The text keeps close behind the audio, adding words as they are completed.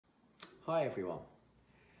Hi everyone.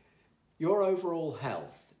 Your overall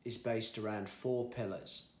health is based around 4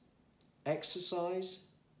 pillars: exercise,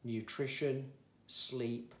 nutrition,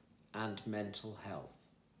 sleep, and mental health.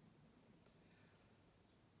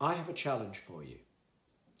 I have a challenge for you.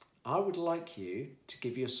 I would like you to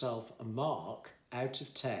give yourself a mark out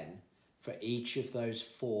of 10 for each of those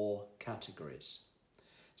 4 categories.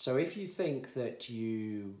 So if you think that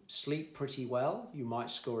you sleep pretty well, you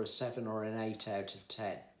might score a 7 or an 8 out of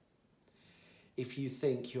 10. If you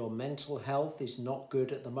think your mental health is not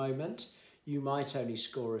good at the moment, you might only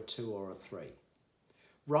score a 2 or a 3.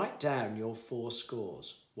 Write down your 4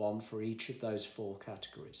 scores, one for each of those 4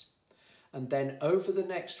 categories. And then over the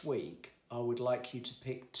next week, I would like you to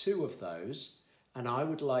pick 2 of those and I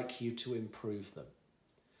would like you to improve them.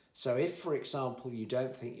 So if, for example, you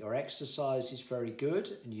don't think your exercise is very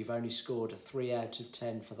good and you've only scored a 3 out of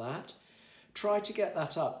 10 for that, try to get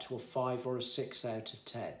that up to a 5 or a 6 out of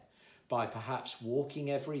 10 by perhaps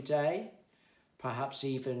walking every day, perhaps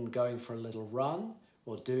even going for a little run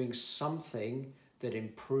or doing something that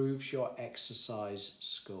improves your exercise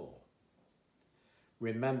score.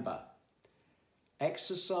 Remember,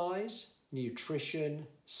 exercise, nutrition,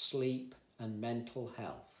 sleep, and mental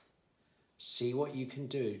health. See what you can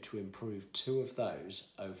do to improve 2 of those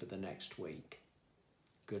over the next week.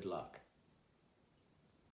 Good luck.